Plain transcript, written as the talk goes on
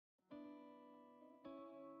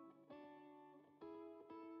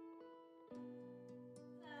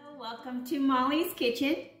Welcome to Molly's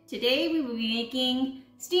Kitchen. Today we will be making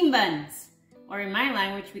steam buns, or in my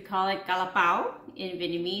language we call it Golla. In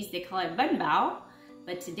Vietnamese they call it bun bao,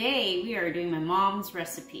 but today we are doing my mom's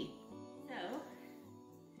recipe.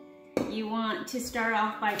 So you want to start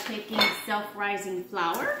off by taking self-rising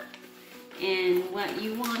flour, and what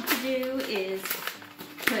you want to do is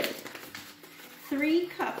put 3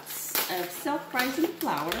 cups of self-rising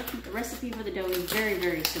flour. The recipe for the dough is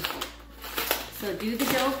very simple. So do the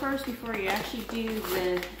dough first before you actually do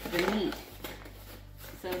the meat.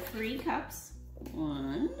 So 3 cups.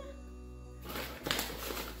 1,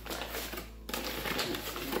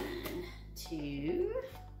 2,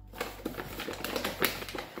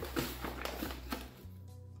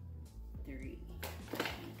 3.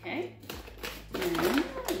 Okay. And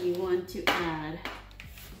you want to add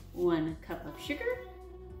 1 cup of sugar,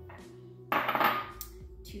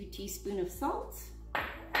 2 teaspoons of salt.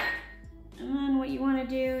 And then what you want to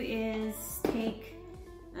do is take,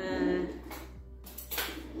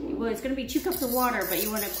 well, it's going to be 2 cups of water, but you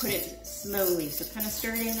want to put it slowly. So kind of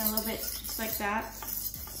stir it in a little bit, just like that.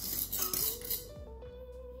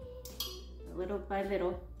 Little by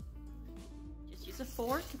little. Just use a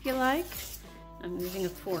fork if you like. I'm using a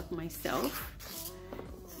fork myself.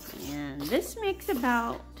 And this makes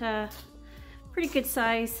about pretty good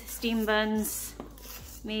size steam buns,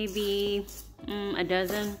 maybe a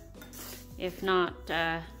dozen. If not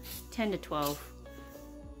 10 to 12.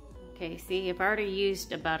 Okay, see, I've already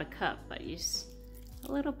used about a cup, but use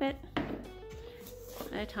a little bit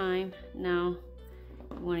at a time. Now,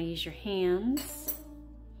 you want to use your hands.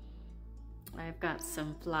 I've got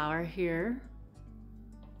some flour here,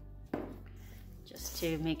 just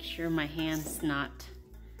to make sure my hand's not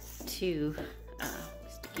too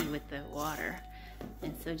sticky with the water.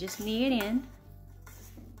 And so just knead it in,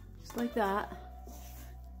 just like that.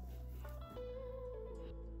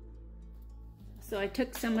 So I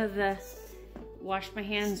took some of washed my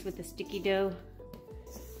hands with the sticky dough.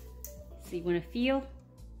 So you want to feel?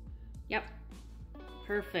 Yep,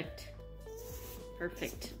 perfect,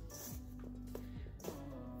 perfect.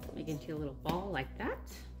 Make it into a little ball like that.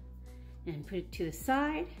 And put it to the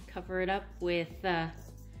side, cover it up with a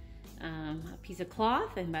piece of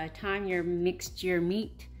cloth, and by the time you're mixed your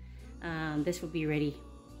meat, this will be ready.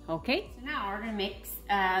 Okay, so now we're gonna mix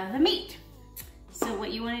the meat. So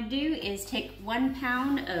what you want to do is take 1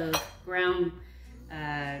 pound of ground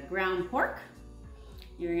pork.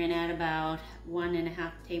 You're going to add about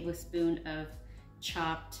 1.5 tablespoons of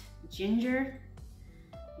chopped ginger.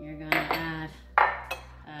 You're going to add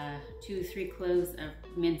 2 to 3 cloves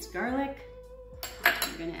of minced garlic.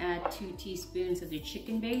 You're going to add 2 teaspoons of the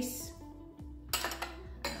chicken base,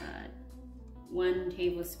 1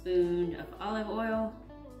 tablespoon of olive oil,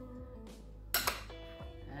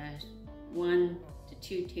 1 to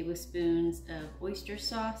 2 tablespoons of oyster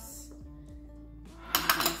sauce.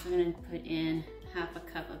 I'm also going to put in 1/2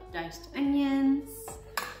 cup of diced onions,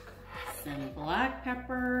 some black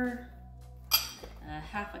pepper,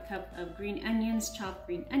 1/2 cup of green onions, chopped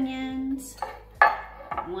green onions,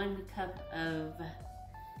 1 cup of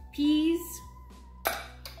peas.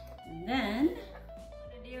 And then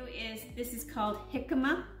what I do is, this is called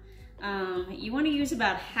jicama. You want to use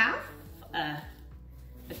about half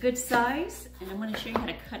a good size, and I'm going to show you how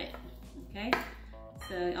to cut it. Okay,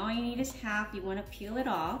 so all you need is half. You want to peel it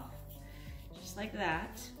off just like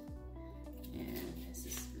that. And this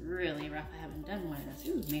is really rough. I haven't done one of those.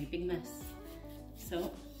 Ooh, made a big mess. So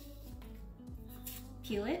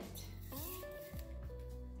peel it,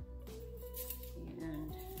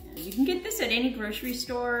 and you can get this at any grocery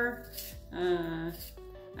store.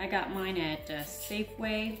 I got mine at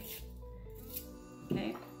Safeway.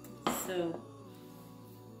 Okay, so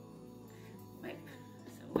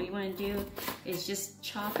what you want to do is just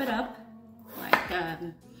chop it up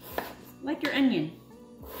like your onion,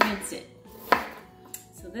 mince it.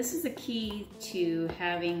 So this is the key to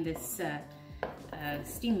having this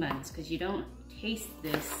steam buns, because you don't taste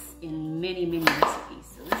this in many recipes.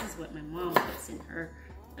 So this is what my mom puts in her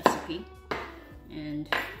recipe, and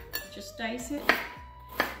just dice it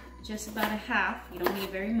just about a half. You don't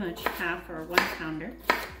need very much, half or 1 pounder,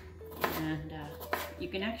 and you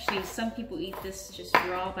can actually, some people eat this just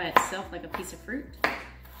raw by itself like a piece of fruit.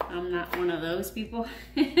 I'm not one of those people.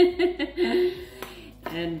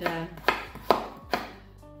 And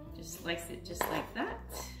just slice it just like that.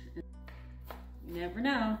 You never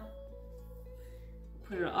know.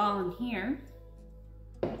 Put it all in here.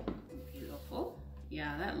 Beautiful.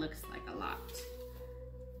 Yeah, that looks like a lot.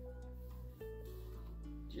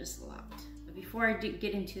 Just a lot. But before I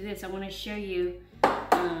get into this, I want to show you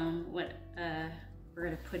what we're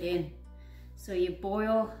going to put in. So you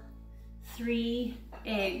boil 3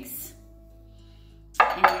 eggs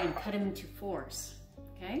and then cut them into 4s,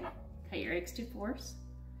 okay? Cut your eggs to 4s,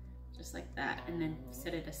 just like that, and then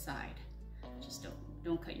set it aside. Just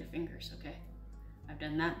don't cut your fingers, okay? I've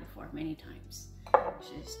done that before many times.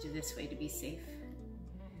 Just do this way to be safe.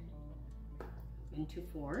 Into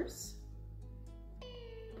 4s,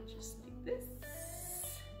 just like this.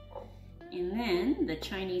 And then the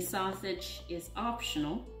Chinese sausage is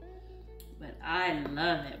optional, but I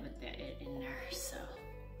love it with that in there, so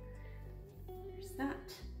there's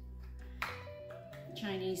that.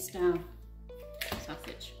 Chinese style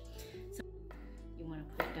sausage. So you want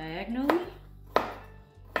to put diagonally,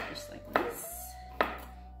 just like this,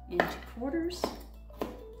 into quarters.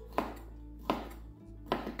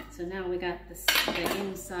 So now we got the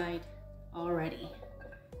inside all ready,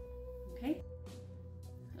 okay?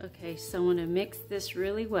 Okay, so I'm gonna mix this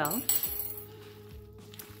really well.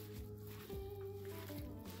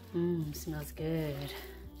 Smells good.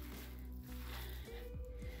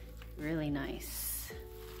 Really nice.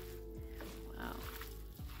 Wow.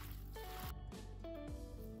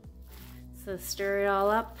 So stir it all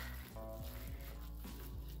up.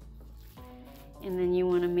 And then you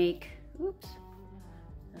wanna make,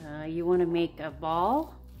 you wanna make a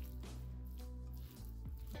ball.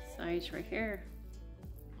 Size right here.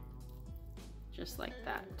 Just like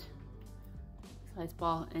that. Size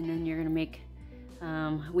ball. And then you're gonna make,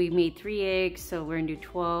 we made 3 eggs, so we're gonna do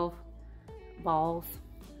 12 balls.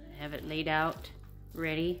 Have it laid out,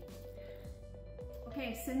 ready.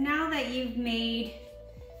 Okay, so now that you've made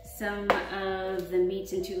some of the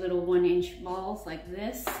meats into little 1-inch balls like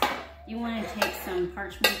this, you want to take some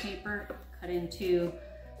parchment paper, cut into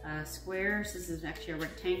squares. This is actually a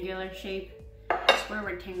rectangular shape, square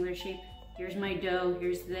rectangular shape. Here's my dough,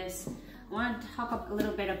 here's this. I want to talk a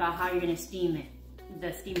little bit about how you're going to steam it,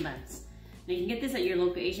 the steam buns. Now you can get this at your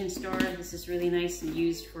local Asian store. This is really nice and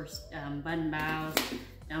used for bun baos,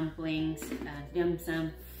 dumplings, dim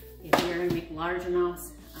sum. If you're going to make large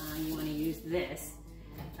amounts, you want to use this.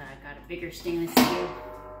 I got a bigger stainless steel.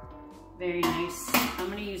 Very nice. I'm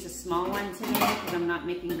going to use a small one today because I'm not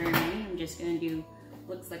making very many. I'm just going to do,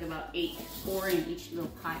 looks like about 8, 4 in each little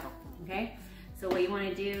pile, okay? So what you want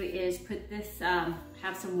to do is put this,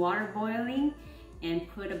 have some water boiling and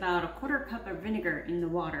put about a 1/4 cup of vinegar in the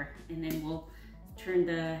water, and then we'll turn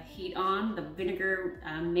the heat on. The vinegar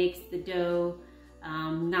makes the dough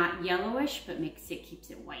not yellowish, but keeps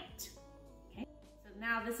it white, okay? So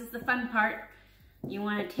now this is the fun part. You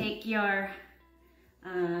want to take your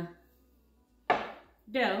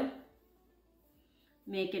dough,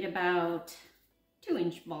 make it about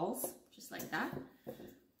 2-inch balls, just like that.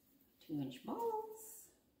 2-inch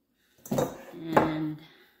balls. And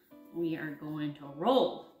we are going to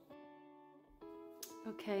roll.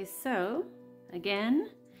 Okay, so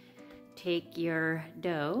again, take your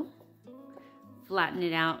dough, flatten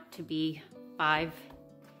it out to be 5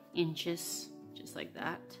 inches, just like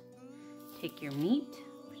that. Take your meat,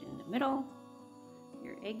 put it in the middle,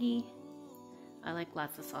 your eggy. I like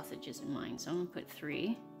lots of sausages in mine, so I'm gonna put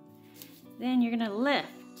 3. Then you're gonna lift,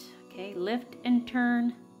 okay? Lift and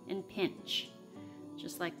turn and pinch,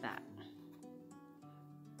 just like that.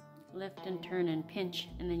 Lift and turn and pinch,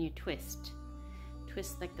 and then you twist.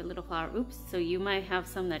 Twist like the little flower. Oops, so you might have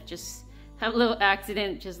some that just have a little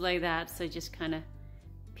accident just like that, so just kind of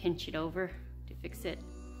pinch it over to fix it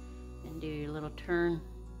and do your little turn.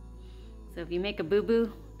 So if you make a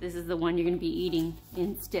boo-boo, this is the one you're gonna be eating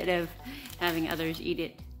instead of having others eat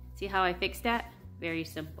it. See how I fixed that? Very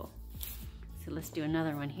simple. So let's do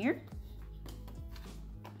another one here.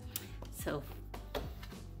 So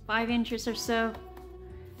 5 inches or so,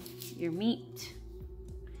 your meat,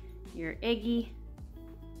 your eggy,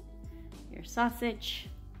 your sausage,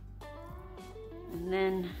 and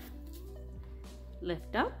then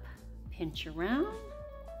lift up, pinch around,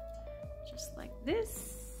 just like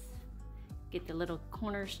this. Get the little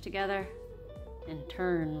corners together and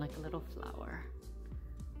turn like a little flower.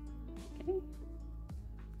 Okay,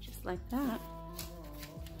 just like that.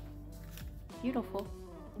 Beautiful.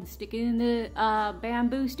 And stick it in the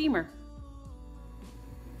bamboo steamer.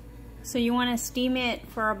 So you want to steam it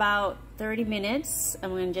for about 30 minutes. I'm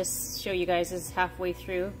going to just show you guys this halfway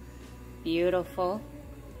through. Beautiful.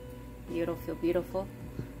 Beautiful, beautiful.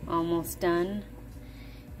 Almost done.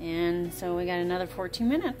 And so we got another 14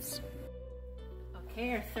 minutes.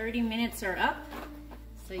 Okay, our 30 minutes are up.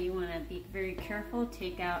 So you want to be very careful.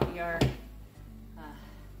 Take out your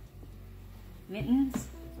mittens.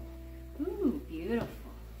 Ooh, beautiful.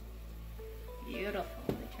 Beautiful.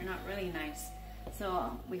 They turn out really nice.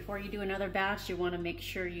 So before you do another batch, you want to make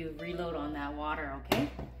sure you reload on that water, okay?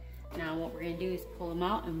 Now what we're gonna do is pull them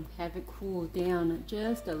out and have it cool down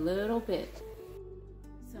just a little bit.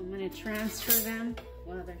 So I'm gonna transfer them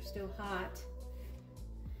while they're still hot.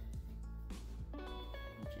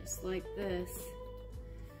 Just like this.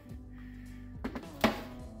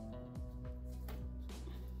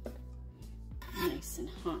 Nice and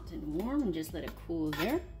hot and warm, and just let it cool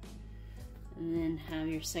there. And then have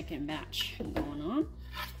your second batch going on.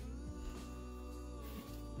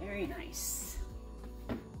 Very nice.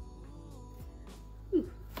 Ooh,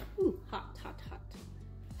 ooh, hot, hot, hot.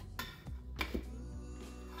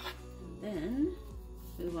 And then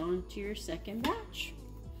move on to your second batch.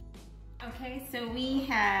 Okay, so we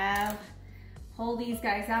have pulled these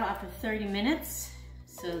guys out after 30 minutes.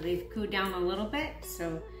 So they've cooled down a little bit.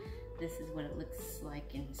 So this is what it looks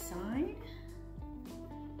like inside.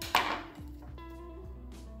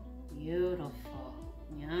 Beautiful,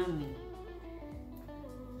 yummy.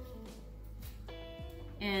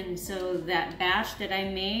 And so that batch that I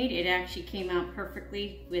made, it actually came out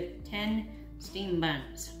perfectly with 10 steam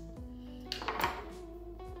buns.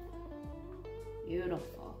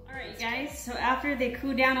 Beautiful. All right, guys, so after they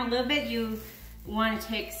cool down a little bit, you want to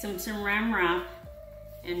take some saran wrap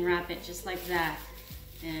and wrap it just like that.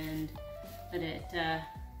 And let it,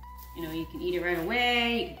 you know, you can eat it right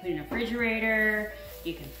away, you can put it in a refrigerator,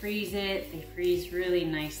 you can freeze it. They freeze really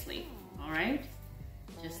nicely, all right?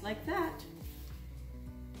 Just like that.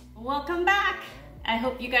 Welcome back. I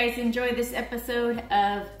hope you guys enjoyed this episode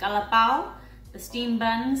of Golla, the steam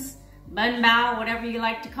buns, bun bao, whatever you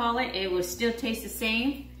like to call it. It will still taste the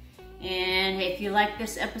same. And if you like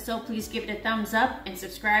this episode, please give it a thumbs up and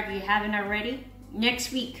subscribe if you haven't already.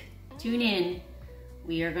 Next week, tune in.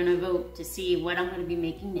 We are gonna vote to see what I'm gonna be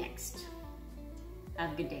making next.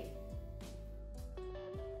 Have a good day.